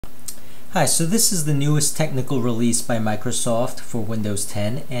Hi, so this is the newest technical release by Microsoft for Windows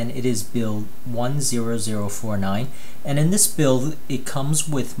 10, and it is build 10049. And in this build, it comes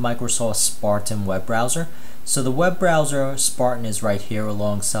with Microsoft's Spartan web browser. So the web browser Spartan is right here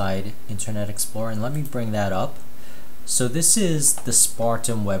alongside Internet Explorer, and let me bring that up. So this is the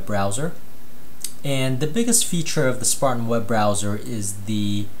Spartan web browser, and the biggest feature of the Spartan web browser is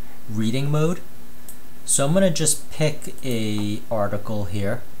the reading mode. So I'm going to just pick a article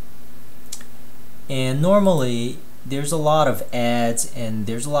here. And normally there's a lot of ads and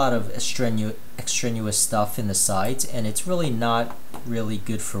there's a lot of extraneous stuff in the sites, and it's really not really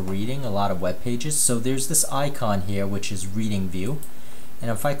good for reading a lot of web pages. So there's this icon here which is reading view,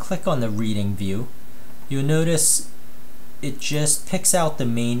 and if I click on the reading view, you'll notice it just picks out the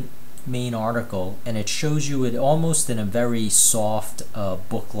main article, and it shows you it almost in a very soft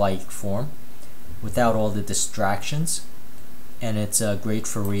book-like form without all the distractions, and it's great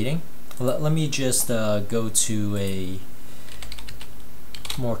for reading. Let me just go to a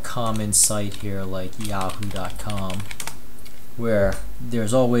more common site here like yahoo.com, where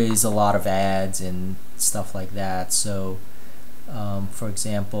there's always a lot of ads and stuff like that. So for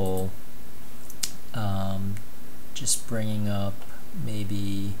example, just bringing up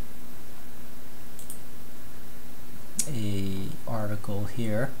maybe a article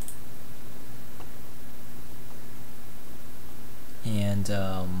here, and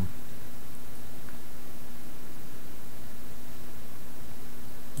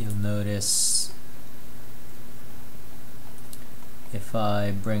you'll notice if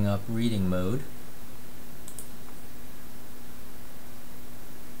I bring up reading mode,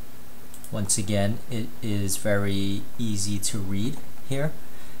 once again it is very easy to read here.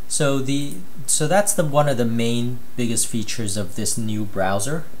 So that's one of the biggest features of this new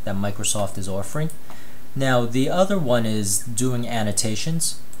browser that Microsoft is offering. Now the other one is doing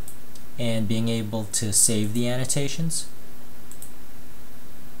annotations and being able to save the annotations.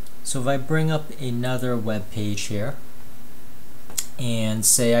 So if I bring up another web page here and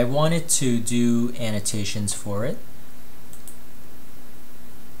say I wanted to do annotations for it,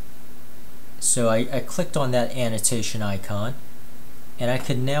 so I clicked on that annotation icon, and I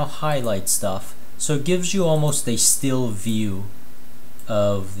can now highlight stuff. So it gives you almost a still view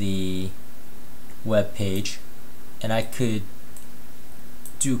of the web page, and I could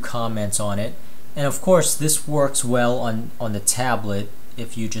do comments on it. And of course this works well on the tablet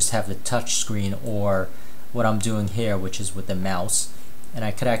if you just have the touch screen, or what I'm doing here, which is with the mouse, and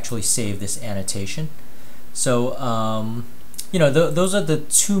I could actually save this annotation. So you know, those are the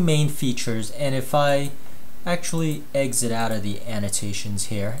two main features. And if I actually exit out of the annotations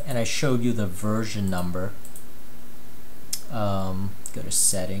here and I show you the version number, go to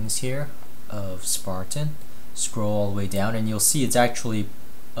settings here of Spartan, scroll all the way down, and you'll see it's actually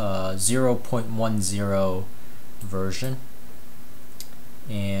 0.10 version,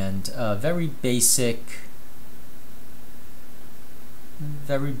 and very basic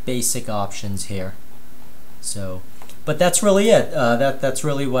options here. So but that's really it. That's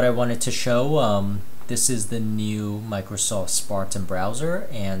really what I wanted to show. This is the new Microsoft Spartan browser,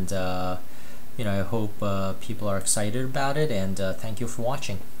 and you know, I hope people are excited about it, and thank you for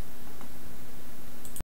watching.